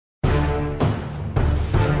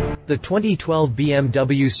The 2012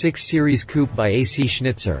 BMW 6 Series Coupe by AC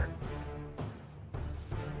Schnitzer.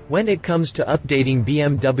 When it comes to updating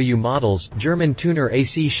BMW models, German tuner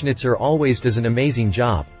AC Schnitzer always does an amazing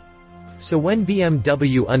job. So when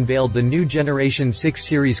BMW unveiled the new Generation 6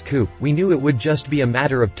 Series Coupe, we knew it would just be a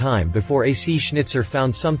matter of time before AC Schnitzer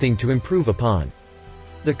found something to improve upon.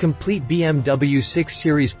 The complete BMW 6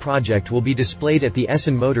 Series project will be displayed at the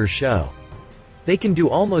Essen Motor Show. They can do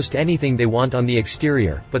almost anything they want on the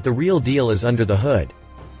exterior, but the real deal is under the hood.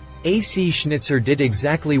 AC Schnitzer did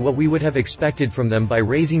exactly what we would have expected from them by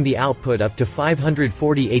raising the output up to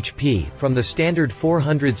 540 HP, from the standard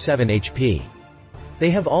 407 HP. They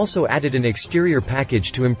have also added an exterior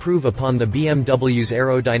package to improve upon the BMW's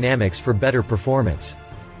aerodynamics for better performance.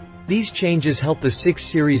 These changes help the 6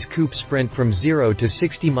 Series Coupe sprint from 0 to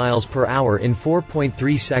 60 miles per hour in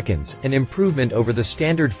 4.3 seconds, an improvement over the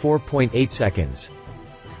standard 4.8 seconds.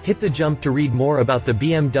 Hit the jump to read more about the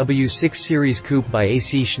BMW 6 Series Coupe by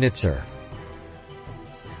AC Schnitzer.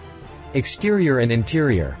 Exterior and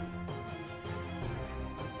interior.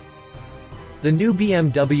 The new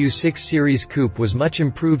BMW 6 Series Coupe was much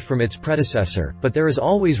improved from its predecessor, but there is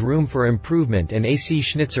always room for improvement and AC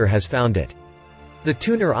Schnitzer has found it. The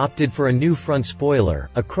tuner opted for a new front spoiler,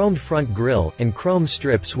 a chromed front grille, and chrome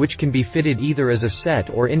strips which can be fitted either as a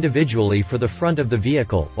set or individually for the front of the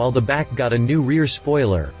vehicle, while the back got a new rear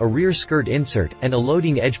spoiler, a rear skirt insert, and a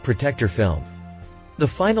loading edge protector film. The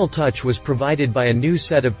final touch was provided by a new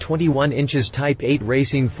set of 21 inches Type 8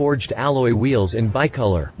 racing forged alloy wheels in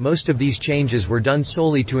bicolor. Most of these changes were done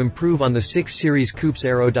solely to improve on the 6 Series Coupe's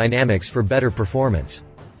aerodynamics for better performance.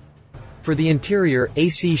 For the interior,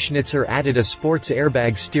 AC Schnitzer added a sports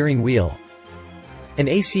airbag steering wheel, an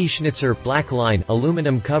AC Schnitzer black line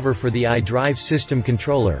aluminum cover for the iDrive system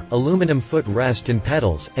controller, aluminum foot rest and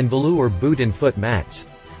pedals, and velour boot and foot mats.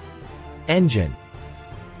 Engine.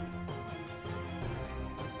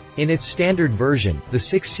 In its standard version, the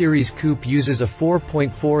 6 Series Coupe uses a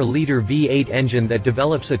 4.4-liter V8 engine that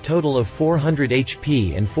develops a total of 400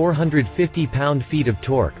 HP and 450 pound-feet of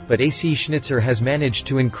torque, but AC Schnitzer has managed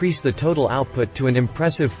to increase the total output to an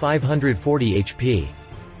impressive 540 HP.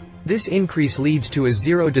 This increase leads to a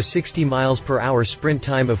 0 to 60 miles per hour sprint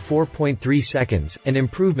time of 4.3 seconds, an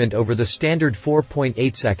improvement over the standard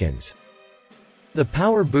 4.8 seconds. The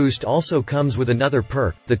power boost also comes with another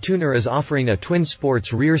perk. The tuner is offering a twin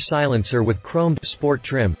sports rear silencer with chromed sport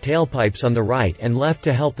trim tailpipes on the right and left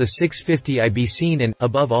to help the 650i be seen and,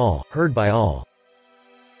 above all, heard by all.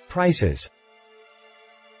 Prices.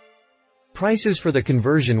 Prices for the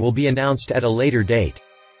conversion will be announced at a later date.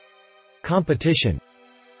 Competition.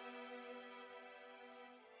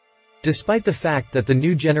 Despite the fact that the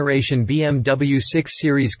new generation BMW 6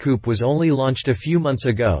 Series Coupe was only launched a few months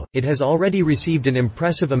ago, it has already received an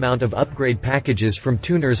impressive amount of upgrade packages from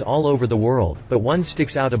tuners all over the world, but one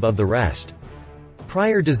sticks out above the rest.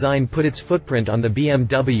 Prior design put its footprint on the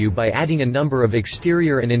BMW by adding a number of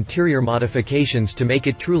exterior and interior modifications to make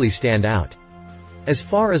it truly stand out. As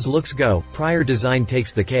far as looks go, prior design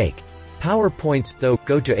takes the cake. Power points, though,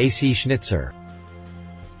 go to AC Schnitzer.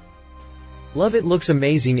 Love it, looks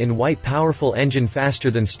amazing in white, powerful engine,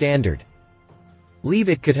 faster than standard. Leave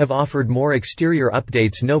it, could have offered more exterior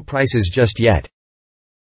updates, no prices just yet.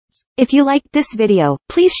 If you liked this video,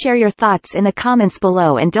 please share your thoughts in the comments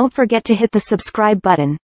below and don't forget to hit the subscribe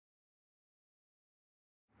button.